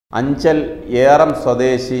അഞ്ചൽ ഏറം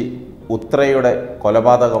സ്വദേശി ഉത്രയുടെ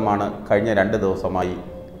കൊലപാതകമാണ് കഴിഞ്ഞ 2 ദിവസമായി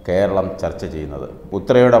കേരളം ചർച്ച ചെയ്യുന്നത്.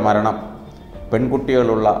 ഉത്രയുടെ മരണം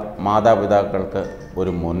പെൺകുട്ടികളുള്ള മാതാപിതാക്കൾക്ക്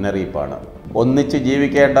ഒരു മുന്നറിയിപ്പാണ്. ഒന്നിച്ച്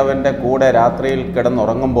ജീവിക്കേണ്ടവൻ്റെ കൂടെ രാത്രിയിൽ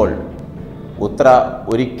കിടന്നുറങ്ങുമ്പോൾ ഉത്ര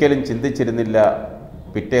ഒരിക്കലും ചിന്തിച്ചിരുന്നില്ല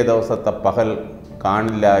പിറ്റേ ദിവസത്തെ പകൽ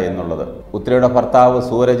കാണില്ല എന്നുള്ളത്. ഉത്രയുടെ ഭർത്താവ്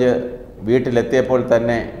സൂരജ് വീട്ടിലെത്തിയപ്പോൾ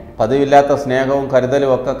തന്നെ പതിവില്ലാത്ത സ്നേഹവും കരുതലും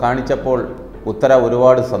ഒക്കെ കാണിച്ചപ്പോൾ ഉത്തര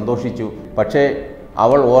ഒരുപാട് സന്തോഷിച്ചു. പക്ഷേ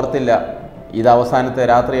അവൾ ഓർത്തില്ല ഇത് അവസാനത്തെ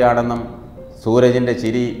രാത്രിയാണെന്നും സൂരജിൻ്റെ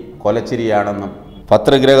ചിരി കൊലച്ചിരിയാണെന്നും.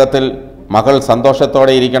 ഭർതൃഗൃഹത്തിൽ മകൾ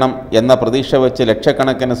സന്തോഷത്തോടെ ഇരിക്കണം എന്ന പ്രതീക്ഷ വെച്ച്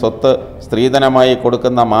ലക്ഷക്കണക്കിന് സ്വത്ത് സ്ത്രീധനമായി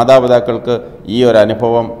കൊടുക്കുന്ന മാതാപിതാക്കൾക്ക് ഈ ഒരു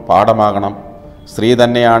അനുഭവം പാഠമാകണം. സ്ത്രീ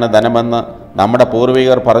തന്നെയാണ് ധനമെന്ന് നമ്മുടെ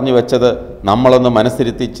പൂർവികർ പറഞ്ഞു വെച്ചത് നമ്മളൊന്ന്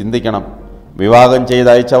മനസ്സിരുത്തി ചിന്തിക്കണം. വിവാഹം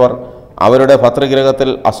ചെയ്തയച്ചവർ അവരുടെ ഭർതൃഗൃഹത്തിൽ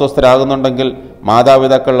അസ്വസ്ഥരാകുന്നുണ്ടെങ്കിൽ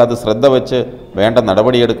മാതാപിതാക്കൾ അത് ശ്രദ്ധ വെച്ച് വേണ്ട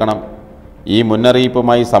നടപടിയെടുക്കണം. ഈ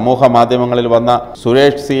മുന്നറിയിപ്പുമായി സമൂഹ മാധ്യമങ്ങളിൽ വന്ന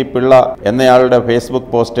സുരേഷ് സി പിള്ള എന്നയാളുടെ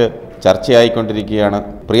ഫേസ്ബുക്ക് പോസ്റ്റ് ചർച്ചയായിക്കൊണ്ടിരിക്കുകയാണ്.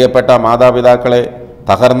 പ്രിയപ്പെട്ട മാതാപിതാക്കളെ,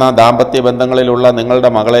 തകർന്ന ദാമ്പത്യ ബന്ധങ്ങളിലുള്ള നിങ്ങളുടെ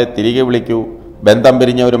മകളെ തിരികെ വിളിക്കൂ. ബന്ധം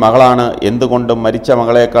പിരിഞ്ഞ ഒരു മകളാണ് എന്തുകൊണ്ടും മരിച്ച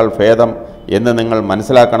മകളേക്കാൾ ഭേദം എന്ന് നിങ്ങൾ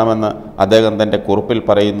മനസ്സിലാക്കണമെന്ന് അദ്ദേഹം തൻ്റെ കുറിപ്പിൽ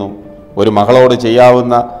പറയുന്നു. ഒരു മകളോട്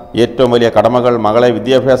ചെയ്യാവുന്ന ഏറ്റവും വലിയ കടമകൾ മകളെ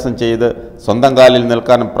വിദ്യാഭ്യാസം ചെയ്ത് സ്വന്തം കാലിൽ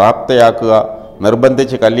നിൽക്കാൻ പ്രാപ്തയാക്കുക,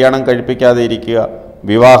 നിർബന്ധിച്ച് കല്യാണം കഴിപ്പിക്കാതെ ഇരിക്കുക,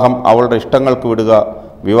 വിവാഹം അവളുടെ ഇഷ്ടങ്ങൾക്ക് വിടുക,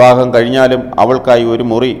 വിവാഹം കഴിഞ്ഞാലും അവൾക്കായി ഒരു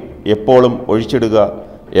മുറി എപ്പോഴും ഒഴിച്ചിടുക,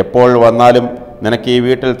 എപ്പോൾ വന്നാലും നിനക്ക് ഈ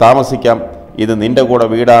വീട്ടിൽ താമസിക്കാം, ഇത് നിൻ്റെ കൂടെ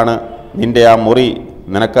വീടാണ്, നിൻ്റെ ആ മുറി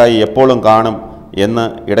നിനക്കായി എപ്പോഴും കാണും എന്ന്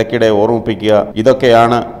ഇടയ്ക്കിടെ ഓർമ്മിപ്പിക്കുക.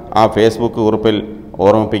 ഇതൊക്കെയാണ് ആ ഫേസ്ബുക്ക് കുറിപ്പിൽ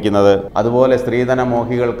ഓർമ്മിപ്പിക്കുന്നത്. അതുപോലെ സ്ത്രീധന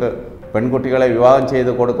മോഹികൾക്ക് പെൺകുട്ടികളെ വിവാഹം ചെയ്ത്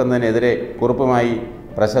കൊടുക്കുന്നതിനെതിരെ കുറിപ്പുമായി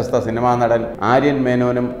പ്രശസ്ത സിനിമാ നടൻ ആര്യൻ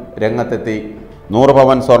മേനോനും രംഗത്തെത്തി. 100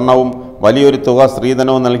 പവൻ സ്വർണവും വലിയൊരു തുക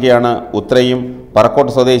സ്ത്രീധനവും നൽകിയാണ് ഉത്രയും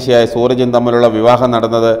പറക്കോട്ട് സ്വദേശിയായ സൂരജും തമ്മിലുള്ള വിവാഹം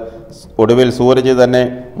നടന്നത്. ഒടുവിൽ സൂരജ് തന്നെ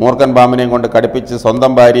മൂർഖൻ പാമ്പിനെയും കൊണ്ട് കടുപ്പിച്ച്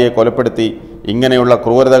സ്വന്തം ഭാര്യയെ കൊലപ്പെടുത്തി. ഇങ്ങനെയുള്ള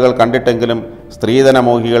ക്രൂരതകൾ കണ്ടിട്ടെങ്കിലും സ്ത്രീധന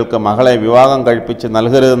മോഹികൾക്ക് മകളെ വിവാഹം കഴിപ്പിച്ച്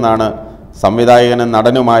നൽകരുതെന്നാണ് സംവിധായകനും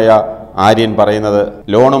നടനുമായ ആര്യൻ പറയുന്നത്.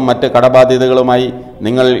 ലോണും മറ്റ് കടബാധ്യതകളുമായി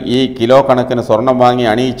നിങ്ങൾ ഈ കിലോ കണക്കിന് സ്വർണം വാങ്ങി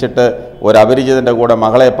അണിയിച്ചിട്ട് ഒരു അപരിചിതൻ്റെ കൂടെ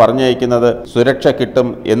മകളെ പറഞ്ഞയക്കുന്നത് സുരക്ഷ കിട്ടും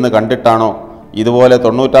എന്ന് കണ്ടിട്ടാണോ? ഇതുപോലെ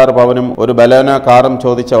 96 പവനും ഒരു ബലേനോ കാറും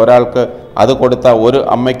ചോദിച്ച ഒരാൾക്ക് അത് കൊടുത്ത ഒരു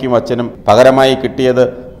അമ്മയ്ക്കും അച്ഛനും പകരമായി കിട്ടിയത്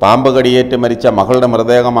പാമ്പ് കടിയേറ്റ് മരിച്ച മകളുടെ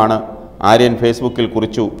മൃതദേഹമാണ്. ആര്യൻ ഫേസ്ബുക്കിൽ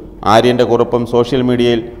കുറിച്ചു. ആര്യൻ്റെ കുറിപ്പും സോഷ്യൽ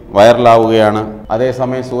മീഡിയയിൽ വൈറലാവുകയാണ്.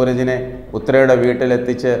 അതേസമയം സൂരജിനെ ഉത്രയുടെ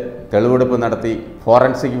വീട്ടിലെത്തിച്ച് തെളിവെടുപ്പ് നടത്തി.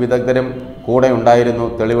 ഫോറൻസിക് വിദഗ്ധരും കൂടെ ഉണ്ടായിരുന്നു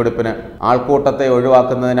തെളിവെടുപ്പിന്. ആൾക്കൂട്ടത്തെ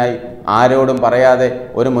ഒഴിവാക്കുന്നതിനായി ആരോടും പറയാതെ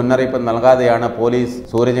ഒരു മുന്നറിയിപ്പ് നൽകാതെയാണ് പോലീസ്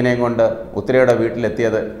സൂരജിനെയും കൊണ്ട് ഉത്രയുടെ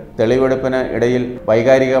വീട്ടിലെത്തിയത്. തെളിവെടുപ്പിന് ഇടയിൽ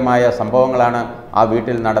വൈകാരികമായ സംഭവങ്ങളാണ് ആ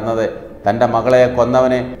വീട്ടിൽ നടന്നത്. തൻ്റെ മകളെ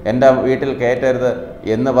കൊന്നവനെ എൻ്റെ വീട്ടിൽ കയറ്റരുത്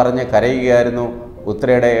എന്ന് പറഞ്ഞ് കരയുകയായിരുന്നു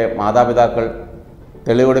ഉത്രയുടെ മാതാപിതാക്കൾ.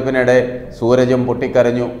 തെളിവെടുപ്പിനിടെ സൂരജും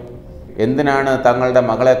പൊട്ടിക്കരഞ്ഞു. എന്തിനാണ് തങ്ങളുടെ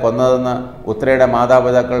മകളെ കൊന്നതെന്ന് ഉത്രയുടെ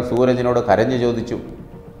മാതാപിതാക്കൾ സൂരജിനോട് കരഞ്ഞു ചോദിച്ചു.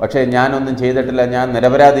 പക്ഷേ ഞാനൊന്നും ചെയ്തിട്ടില്ല, ഞാൻ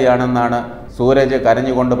നിരപരാധിയാണെന്നാണ് സൂരജ്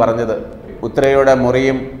കരഞ്ഞുകൊണ്ട് പറഞ്ഞത്. ഉത്രയുടെ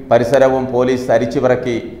മുറിയും പരിസരവും പോലീസ്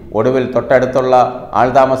അരിച്ചുപിറക്കി. ഒടുവിൽ തൊട്ടടുത്തുള്ള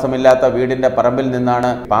ആൾതാമസമില്ലാത്ത വീടിൻ്റെ പറമ്പിൽ നിന്നാണ്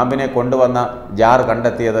പാമ്പിനെ കൊണ്ടുവന്ന ജാർ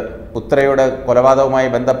കണ്ടെത്തിയത്. ഉത്രയുടെ കൊലപാതകവുമായി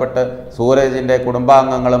ബന്ധപ്പെട്ട് സൂരജിൻ്റെ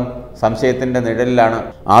കുടുംബാംഗങ്ങളും സംശയത്തിൻ്റെ നിഴലിലാണ്.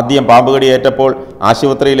 ആദ്യം പാമ്പ് കടിയേറ്റപ്പോൾ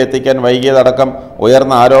ആശുപത്രിയിൽ എത്തിക്കാൻ വൈകിയതടക്കം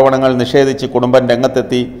ഉയർന്ന ആരോപണങ്ങൾ നിഷേധിച്ച് കുടുംബം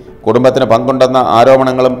രംഗത്തെത്തി. കുടുംബത്തിന് പങ്കുണ്ടെന്ന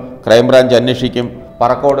ആരോപണങ്ങളും ക്രൈംബ്രാഞ്ച് അന്വേഷിക്കും.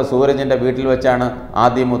 പറക്കോട് സൂരജിൻ്റെ വീട്ടിൽ വെച്ചാണ്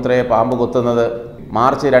ആദ്യം ഉത്രയെ പാമ്പ് കൊത്തുന്നത്.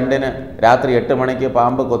 മാർച്ച് 2-ന് രാത്രി 8 മണിക്ക്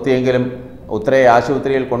പാമ്പ് കൊത്തിയെങ്കിലും ഉത്രയെ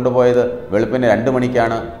ആശുപത്രിയിൽ കൊണ്ടുപോയത് വെളുപ്പിന് 2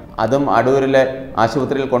 മണിക്കാണ്. അതും അടൂരിലെ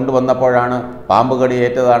ആശുപത്രിയിൽ കൊണ്ടുവന്നപ്പോഴാണ് പാമ്പ്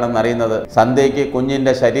കടിയേറ്റതാണെന്നറിയുന്നത്. സന്ധ്യയ്ക്ക്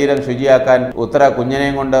കുഞ്ഞിൻ്റെ ശരീരം ശുചിയാക്കാൻ ഉത്ര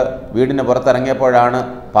കുഞ്ഞിനെയും കൊണ്ട് വീടിന് പുറത്തിറങ്ങിയപ്പോഴാണ്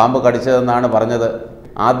പാമ്പ് കടിച്ചതെന്നാണ് പറഞ്ഞത്.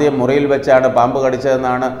 ആദ്യം മുറിയിൽ വെച്ചാണ് പാമ്പ്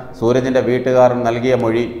കടിച്ചതെന്നാണ് സൂരജിൻ്റെ വീട്ടുകാർ നൽകിയ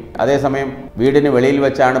മൊഴി. അതേസമയം വീടിന് വെളിയിൽ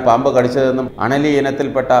വെച്ചാണ് പാമ്പ് കടിച്ചതെന്നും അണലി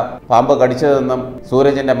ഇനത്തിൽപ്പെട്ട പാമ്പ് കടിച്ചതെന്നും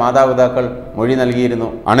സൂരജിൻ്റെ മാതാപിതാക്കൾ മൊഴി നൽകിയിരുന്നു.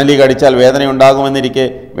 അണലി കടിച്ചാൽ വേദനയുണ്ടാകുമെന്നിരിക്കെ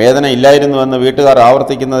വേദന ഇല്ലായിരുന്നുവെന്ന് വീട്ടുകാർ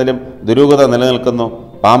ആവർത്തിക്കുന്നതിലും ദുരൂഹത നിലനിൽക്കുന്നു.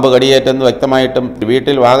 പാമ്പ് കടിയേറ്റെന്ന് വ്യക്തമായിട്ടും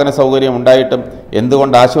വീട്ടിൽ വാഹന സൗകര്യം ഉണ്ടായിട്ടും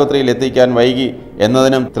എന്തുകൊണ്ട് ആശുപത്രിയിൽ എത്തിക്കാൻ വൈകി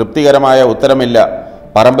എന്നതിനും തൃപ്തികരമായ ഉത്തരമില്ല.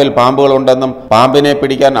 പറമ്പിൽ പാമ്പുകളുണ്ടെന്നും പാമ്പിനെ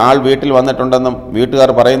പിടിക്കാൻ ആൾ വീട്ടിൽ വന്നിട്ടുണ്ടെന്നും വീട്ടുകാർ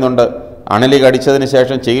പറയുന്നുണ്ട്. അണലി കടിച്ചതിന്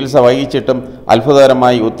ശേഷം ചികിത്സ വൈകിച്ചിട്ടും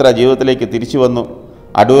അത്ഭുതകരമായി ഉത്ര ജീവിതത്തിലേക്ക് തിരിച്ചു വന്നു.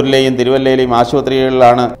 അടൂരിലെയും തിരുവല്ലയിലെയും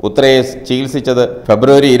ആശുപത്രികളിലാണ് ഉത്രയെ ചികിത്സിച്ചത്.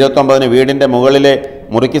 ഫെബ്രുവരി 29-ന് വീടിൻ്റെ മുകളിലെ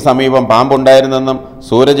മുറിക്ക് സമീപം പാമ്പുണ്ടായിരുന്നെന്നും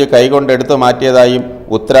സൂരജ് കൈകൊണ്ട് എടുത്തു മാറ്റിയതായും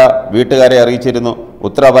ഉത്ര വീട്ടുകാരെ അറിയിച്ചിരുന്നു.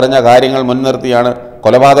 ഉത്ര പറഞ്ഞ കാര്യങ്ങൾ മുൻനിർത്തിയാണ്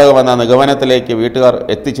കൊലപാതകമെന്ന നിഗമനത്തിലേക്ക് വീട്ടുകാർ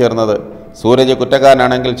എത്തിച്ചേർന്നത്. സൂരജ്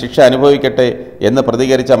കുറ്റക്കാരനാണെങ്കിൽ ശിക്ഷ അനുഭവിക്കട്ടെ എന്ന്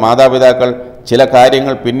പ്രതികരിച്ച മാതാപിതാക്കൾ ചില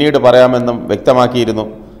കാര്യങ്ങൾ പിന്നീട് പറയാമെന്നും വ്യക്തമാക്കിയിരുന്നു.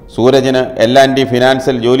 സൂരജിന് L&T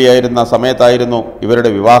ഫിനാൻസിൽ ജോലിയായിരുന്ന സമയത്തായിരുന്നു ഇവരുടെ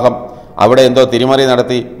വിവാഹം. അവിടെ എന്തോ തിരിമറി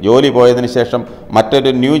നടത്തി ജോലി പോയതിനു ശേഷം മറ്റൊരു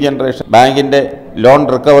ന്യൂ ജനറേഷൻ ബാങ്കിൻ്റെ ലോൺ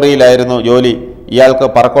റിക്കവറിയിലായിരുന്നു ജോലി. ഇയാൾക്ക്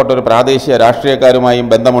പറക്കോട്ടൊരു പ്രാദേശിക രാഷ്ട്രീയക്കാരുമായും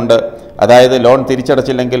ബന്ധമുണ്ട്. അതായത് ലോൺ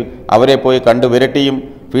തിരിച്ചടച്ചില്ലെങ്കിൽ അവരെ പോയി കണ്ടു വിരട്ടിയും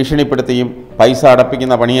ഭീഷണിപ്പെടുത്തിയും പൈസ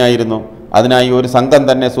അടപ്പിക്കുന്ന പണിയായിരുന്നു. അതിനായി ഒരു സംഘം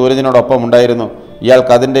തന്നെ സൂരജിനോടൊപ്പം ഉണ്ടായിരുന്നു.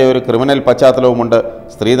 ഇയാൾക്ക് അതിൻ്റെ ഒരു ക്രിമിനൽ പശ്ചാത്തലവുമുണ്ട്.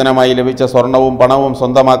 സ്ത്രീധനമായി ലഭിച്ച സ്വർണവും പണവും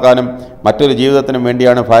സ്വന്തമാക്കാനും മറ്റൊരു ജീവിതത്തിനും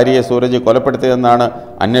വേണ്ടിയാണ് ഭാര്യയെ സൂരജ് കൊലപ്പെടുത്തിയതെന്നാണ്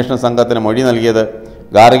അന്വേഷണ സംഘത്തിന് മൊഴി നൽകിയത്.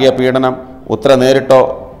 ഗാർഹിക പീഡനം, ഉത്തര നേരിട്ടോ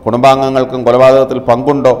കുടുംബാംഗങ്ങൾക്കും കൊലപാതകത്തിൽ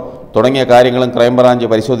പങ്കുണ്ടോ തുടങ്ങിയ കാര്യങ്ങളും ക്രൈംബ്രാഞ്ച്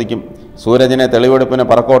പരിശോധിക്കും. സൂരജിനെ തെളിവെടുപ്പിന്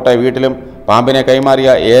പറക്കോട്ടെ വീട്ടിലും പാമ്പിനെ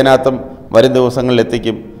കൈമാറിയ ഏനാത്തും വരും ദിവസങ്ങളിൽ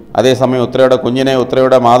എത്തിക്കും. അതേസമയം ഉത്രയുടെ കുഞ്ഞിനെ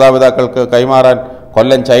ഉത്രയുടെ മാതാപിതാക്കൾക്ക് കൈമാറാൻ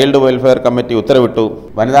കൊല്ലം ചൈൽഡ് വെൽഫെയർ കമ്മിറ്റി ഉത്തരവിട്ടു.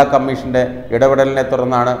 വനിതാ കമ്മീഷന്റെ ഇടപെടലിനെ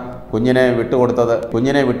തുടർന്നാണ് കുഞ്ഞിനെ വിട്ടുകൊടുത്തത്.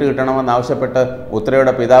 കുഞ്ഞിനെ വിട്ടുകിട്ടണമെന്നാവശ്യപ്പെട്ട്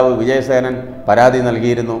ഉത്രയുടെ പിതാവ് വിജയസേനൻ പരാതി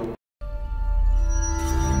നൽകിയിരുന്നു.